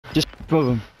Just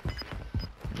boom.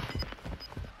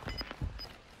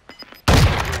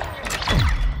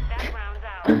 That round's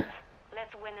ours.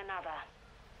 Let's win another.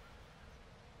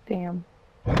 Damn.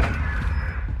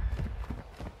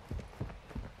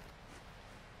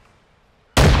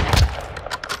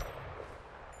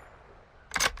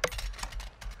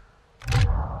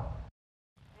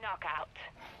 Knockout.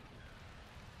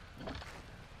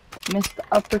 Missed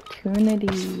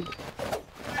opportunity.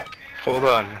 Hold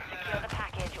on. Secure the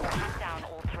package or hunt down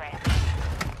all threats.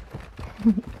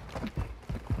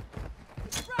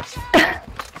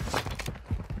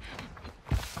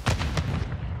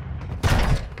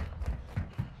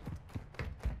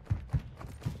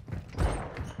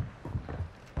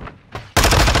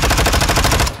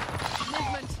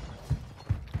 Movement.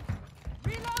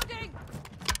 Reloading.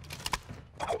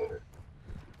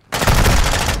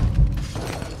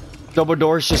 Double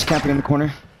doors just camping in the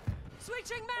corner.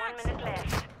 Switching 1 mags. minute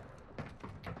left.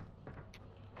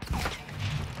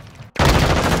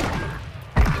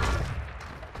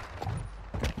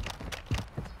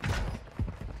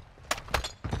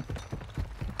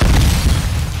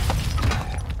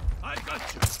 I got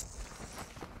you.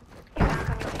 You're back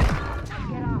on your feet.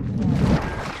 Get off.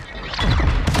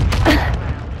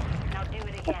 Now do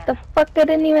it again. What the fuck? I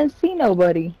didn't even see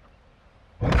nobody.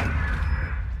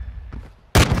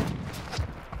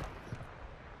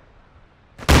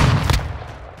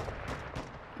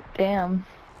 Damn.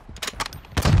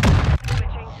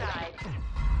 Switching sides.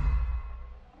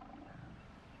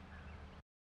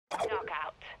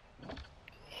 Knockout.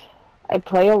 I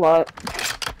play a lot.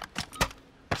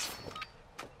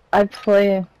 I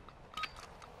play.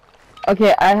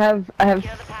 Okay, I have Secure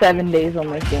the 7 package. days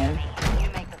on this Destroy the game. enemy. You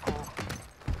make the call.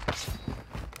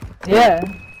 Yeah.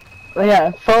 Well,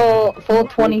 yeah, full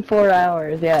 24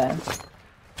 hours, yeah.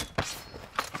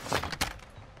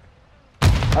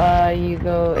 You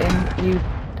go in, you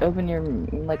open your,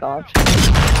 like, options.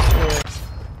 Yeah.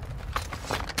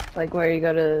 Like, where you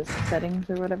go to settings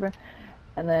or whatever.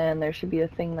 And then there should be a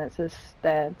thing that says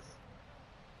stats.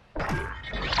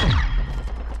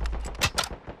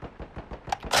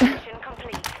 Mission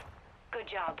complete. Good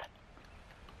job.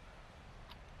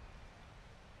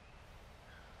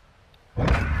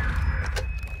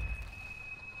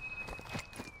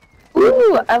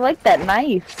 Ooh, I like that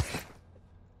knife.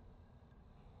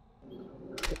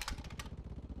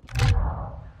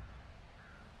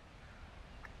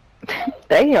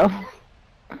 Damn.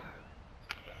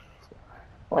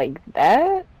 Like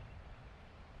that?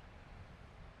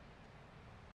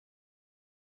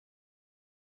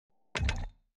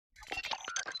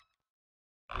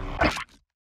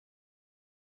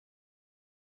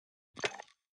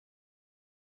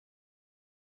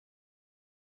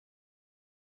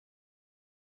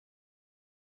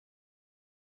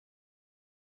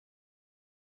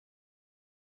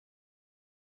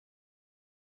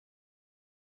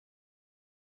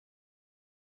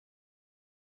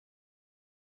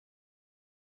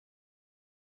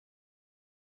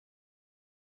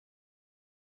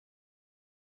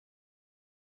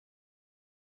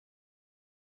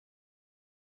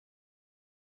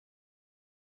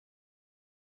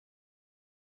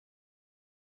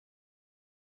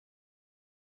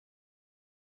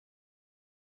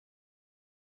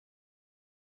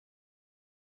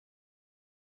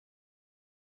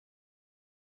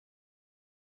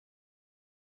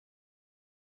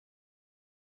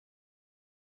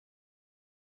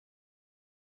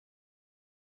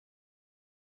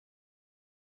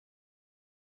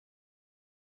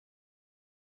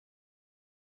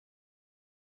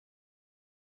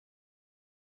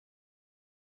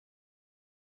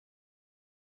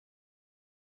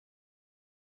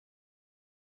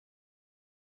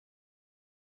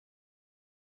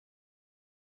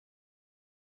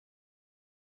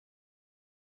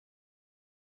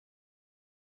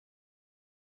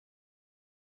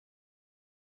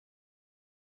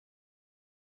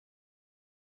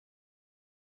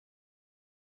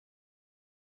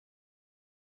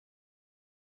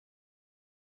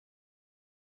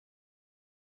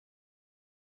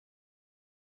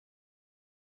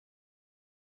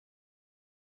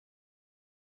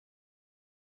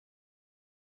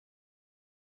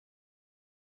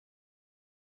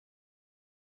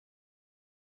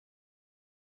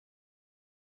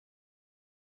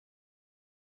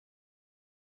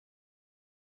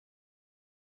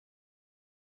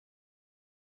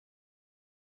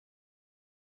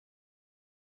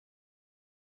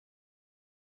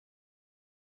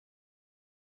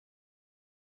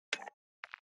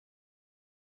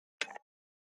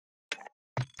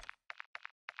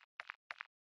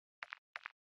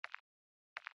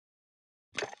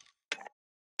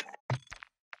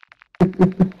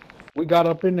 We got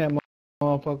up in that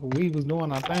motherfucker. We was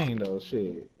doing our thing though.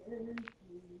 Shit.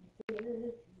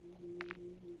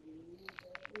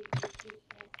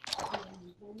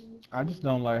 I just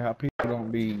don't like how people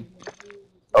don't be.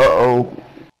 Uh-oh.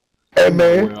 Hey,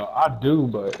 man. Well, I do,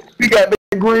 but We got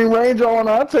the Green Ranger on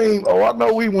our team. Oh, I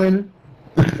know we winning.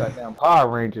 goddamn Power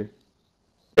Ranger.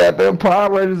 Got them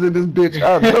Power Rangers in this bitch.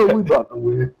 I know we about to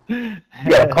win. You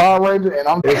got a Power Ranger, and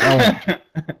I'm the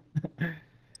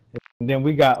And then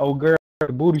we got old girl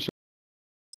the booty short.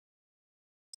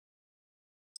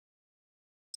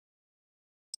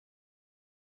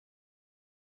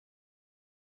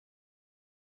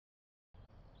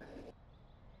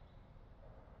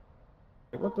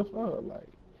 What the fuck, like?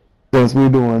 Since we're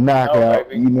doing knockout,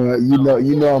 baby. you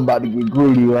know I'm about to get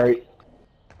greedy, right?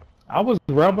 I was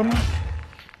rubbing her,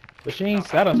 but she ain't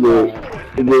satisfied.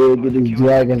 Yeah, get this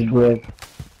dragon's breath.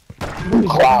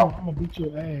 Clout. I'm gonna beat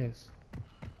your ass.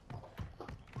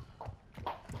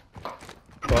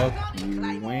 Fuck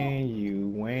you,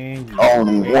 win. I don't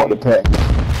even want the pack.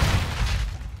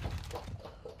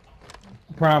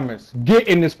 Promise. Get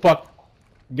in this fuck.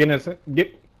 Get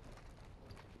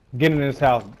in this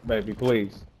house, baby,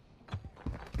 please.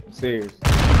 I'm serious.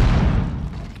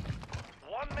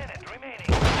 1 minute remaining.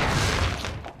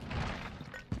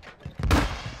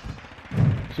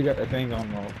 She got that thing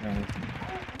on the thing.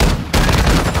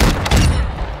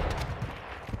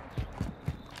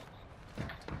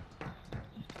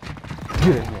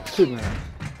 Yeah, shit, man.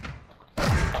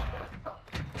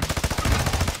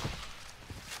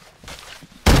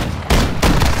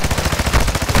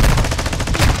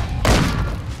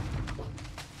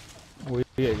 Where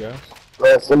you go?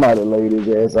 Well, somebody laid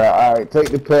his ass out. All right, take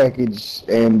the package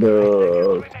and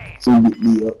see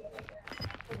me up.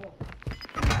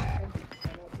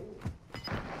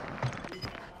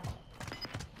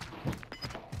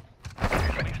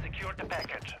 We've secured the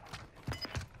package.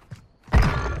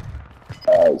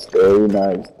 All right, very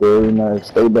nice, very nice.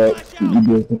 Stay back, keep your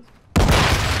distance.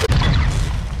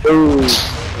 Ooh,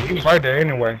 He was right there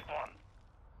anyway.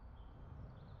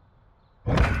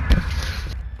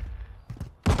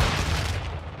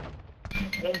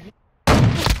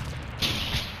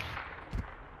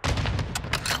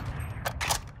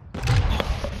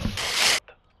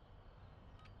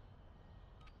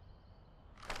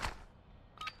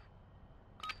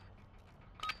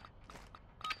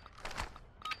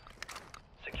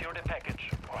 Secure the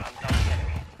package or hunt down the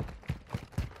enemy.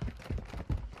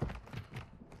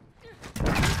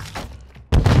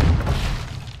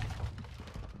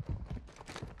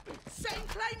 Setting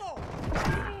Claymore!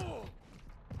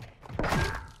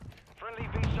 Friendly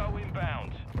VSO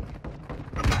inbound.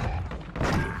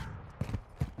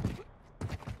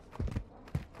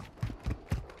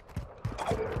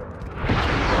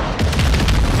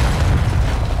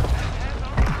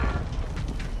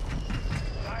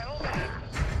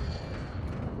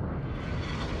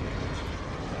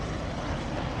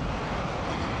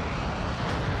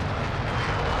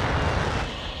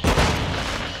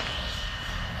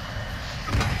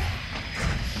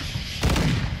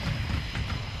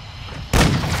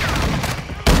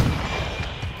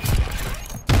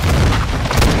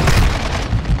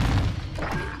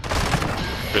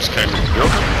 Just came to the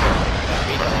building.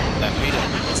 That meter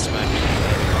will smack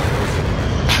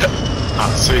I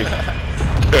see.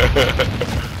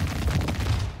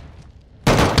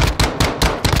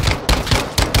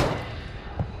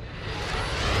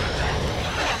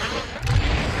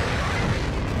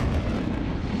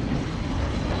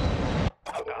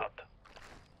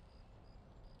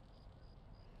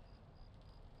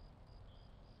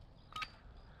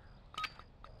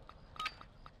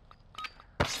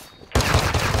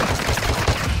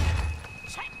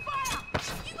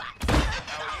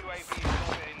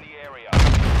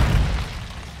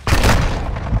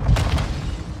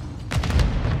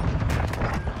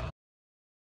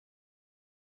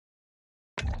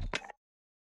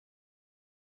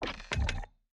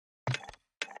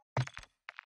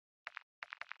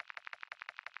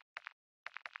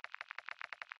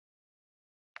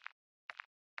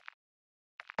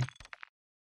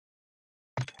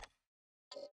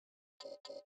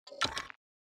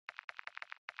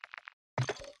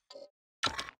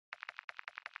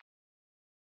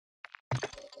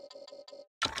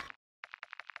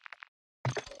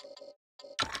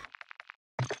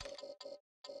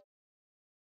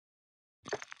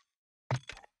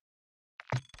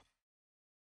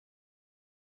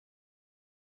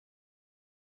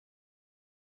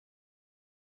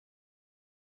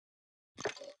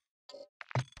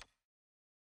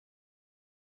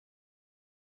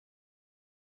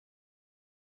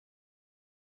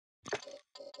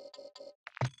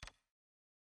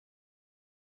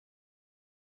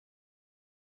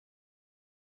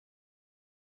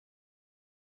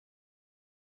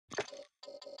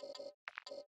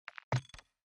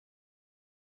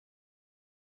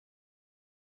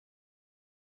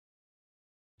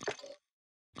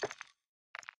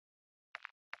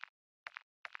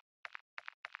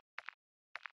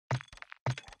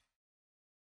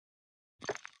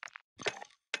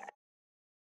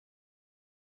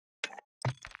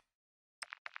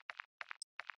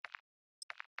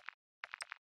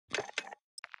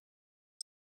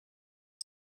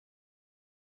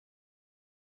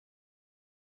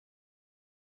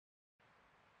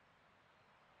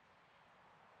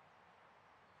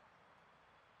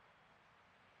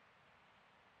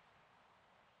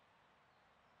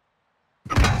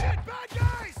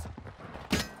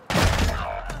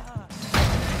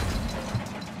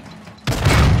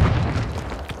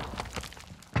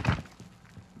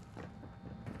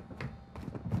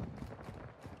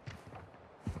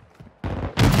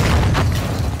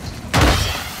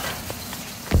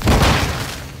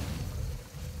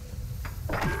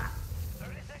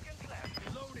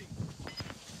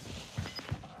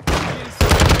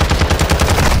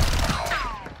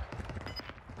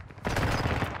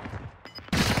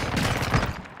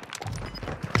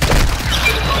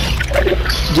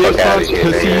 dick Fuck outta suck, here,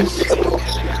 nigga.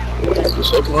 pussies.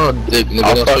 Suck my dick, nigga.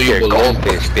 I'll That's fuck how you your belong.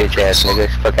 goldfish, bitch ass nigga.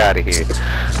 Fuck out of here.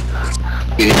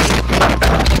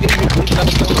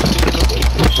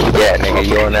 Yeah, nigga,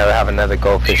 you'll never have another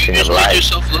goldfish in your Just make life.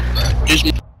 yourself look bad. Just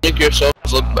make yourself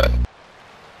look bad.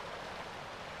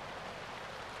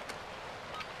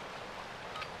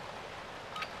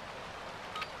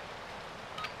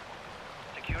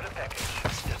 Secure the package.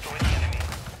 Destroy the enemy.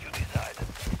 You decide.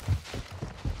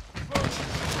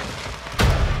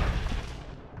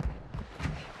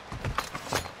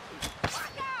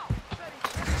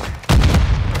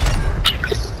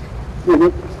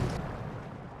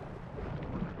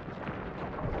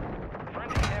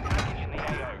 Friendly care package in the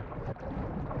AO.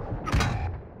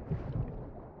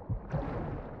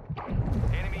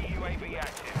 Enemy UAV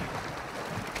active.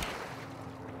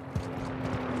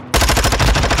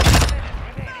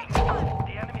 Remaining.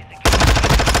 The enemy secure.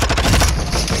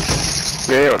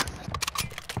 Yeah.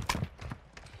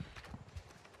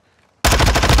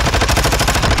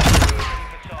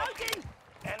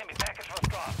 Enemy package was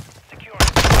dropped. Secure.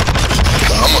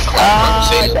 I'm a clown.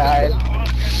 I died.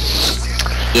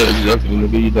 Yeah, exactly,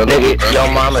 nigga. You done it. Nigga,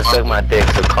 your mama sucked my dick,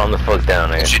 so calm the fuck down,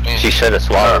 nigga. She should have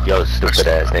swallowed your stupid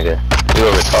ass, nigga. You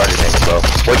a retarded nigga, bro.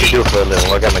 What you do for a living?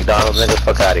 Work at McDonald's, nigga?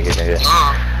 Fuck out of here, nigga.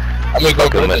 Nah. I make no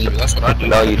Fucking good, nigga. That's what I do.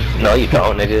 No, you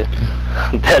don't,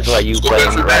 nigga. That's why you play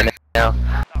me right now.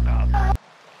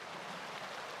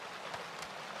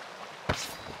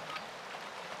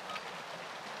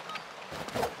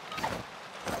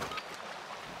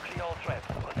 Clear all threats.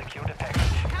 We'll secure the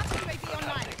package. Counter UAV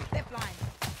online. Zip line.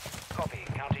 Copy.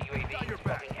 Counter UAV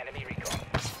spotting enemy recon.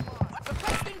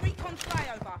 Requesting recon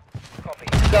flyover. Copy.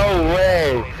 No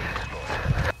way.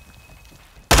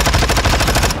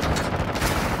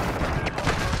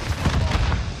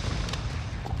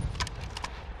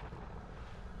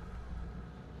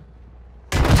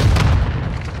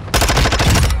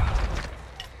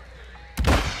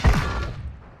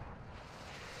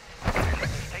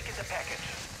 Taking the package.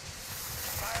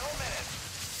 Final minute.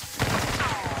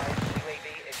 UAV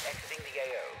is exiting the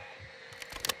AO.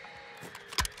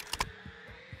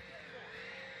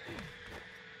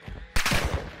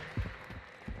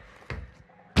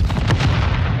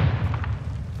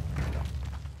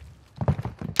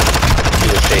 You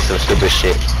would say some stupid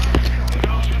shit.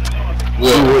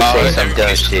 Well, You would say alright, some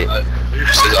dumb shit.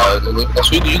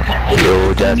 That's what you do.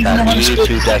 You just a beach,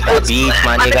 you just a beach,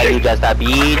 my nigga, you just a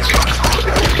beach.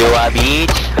 You a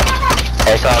beach.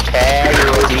 It's okay, you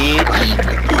a beach.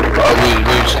 Oh,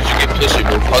 wait, since you get pussy,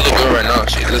 bro. Call the girl right now.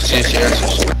 Shit, let's see if she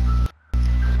answers.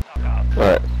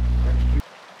 What?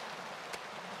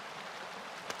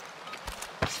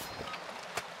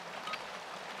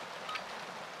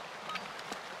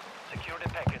 Secure the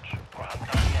package. Ground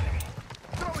down the enemy.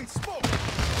 Throwing smoke.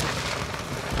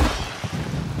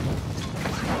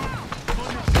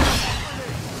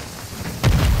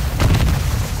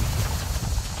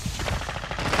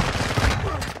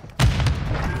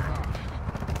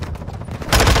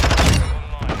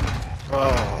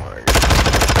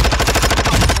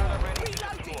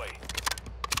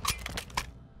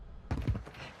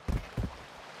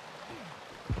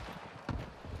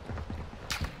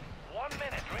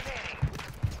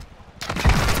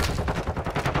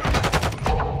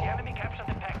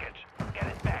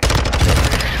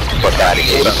 Fuck out of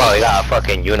here. You probably got a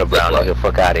fucking unibrow, nigga.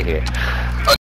 Fuck out of here.